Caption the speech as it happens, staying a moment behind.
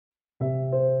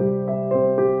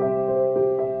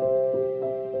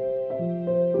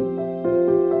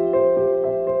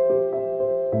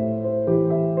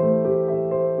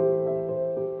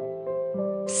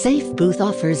SafeBooth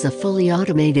offers a fully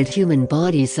automated human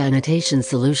body sanitation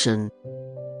solution.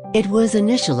 It was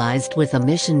initialized with a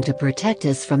mission to protect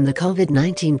us from the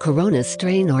COVID-19 corona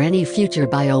strain or any future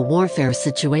biowarfare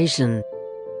situation.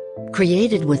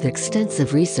 Created with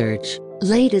extensive research,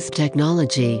 latest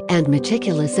technology, and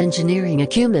meticulous engineering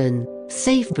acumen,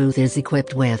 SafeBooth is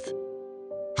equipped with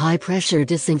high-pressure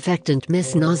disinfectant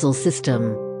mist nozzle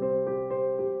system,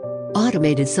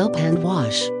 automated soap hand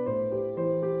wash,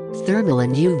 thermal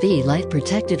and UV light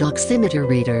protected oximeter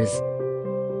readers,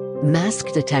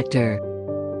 mask detector,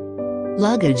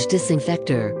 luggage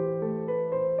disinfector,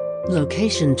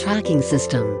 location tracking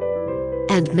system,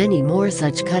 and many more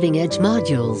such cutting-edge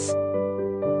modules.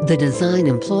 The design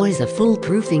employs a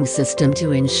foolproofing system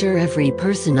to ensure every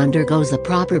person undergoes a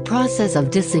proper process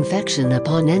of disinfection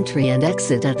upon entry and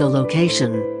exit at the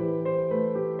location.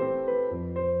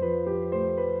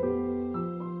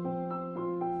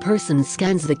 Person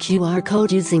scans the QR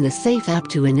code using the S.A.F.E app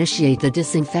to initiate the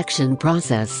disinfection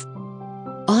process.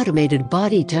 Automated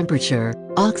body temperature,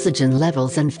 oxygen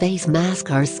levels and face mask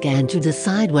are scanned to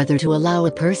decide whether to allow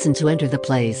a person to enter the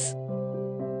place.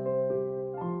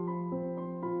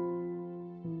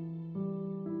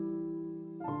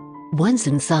 Once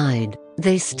inside,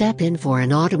 they step in for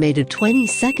an automated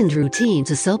 20-second routine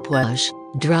to soap wash,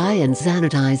 dry and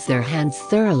sanitize their hands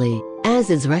thoroughly, as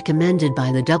is recommended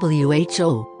by the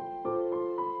WHO.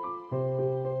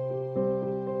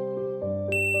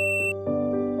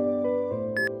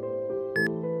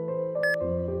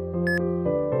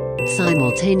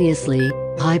 Simultaneously,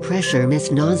 high-pressure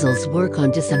mist nozzles work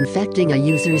on disinfecting a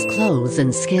user's clothes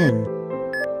and skin.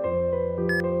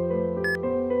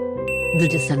 The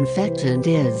disinfectant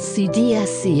is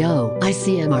CDSCO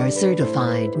ICMR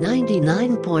certified,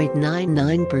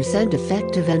 99.99%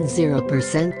 effective and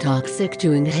 0% toxic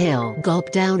to inhale, gulp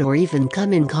down or even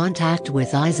come in contact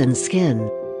with eyes and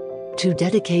skin. 2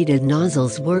 dedicated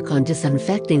nozzles work on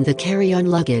disinfecting the carry-on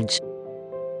luggage.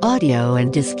 Audio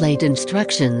and displayed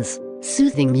instructions,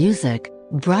 soothing music,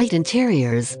 bright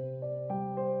interiors,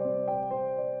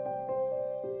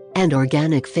 and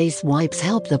organic face wipes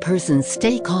help the person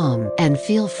stay calm and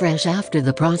feel fresh after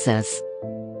the process.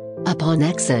 Upon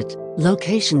exit,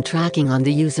 location tracking on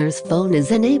the user's phone is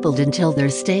enabled until their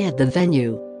stay at the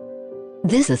venue.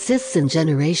 This assists in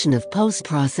generation of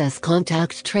post-process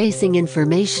contact tracing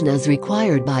information as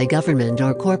required by government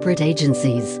or corporate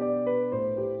agencies.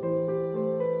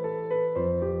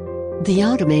 The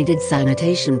automated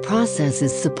sanitation process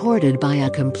is supported by a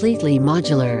completely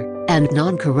modular and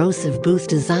non-corrosive booth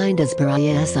designed as per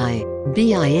ISI,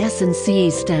 BIS and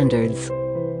CE standards.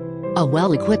 A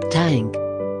well-equipped tank,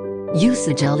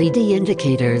 usage LED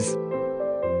indicators,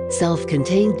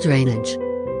 self-contained drainage,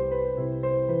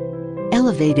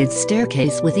 elevated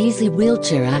staircase with easy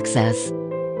wheelchair access,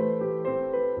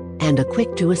 and a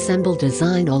quick-to-assemble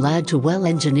design all add to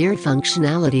well-engineered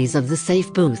functionalities of the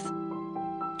SafeBooth.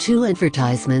 2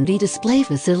 advertisement e-display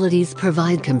facilities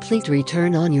provide complete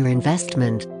return on your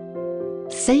investment.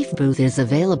 SafeBooth is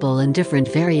available in different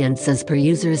variants as per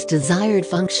users' desired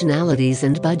functionalities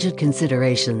and budget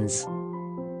considerations.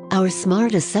 Our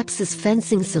smart Asepsis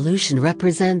fencing solution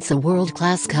represents a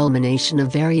world-class culmination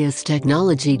of various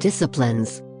technology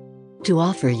disciplines to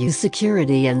offer you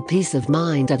security and peace of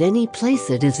mind at any place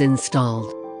it is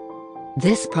installed.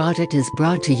 This product is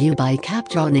brought to you by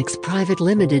Captronics Private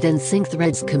Limited and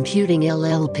SyncThreads Computing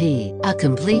LLP, a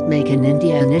complete Make in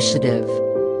India initiative.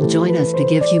 Join us to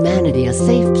give humanity a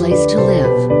safe place to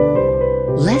live.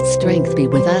 Let strength be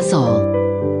with us all.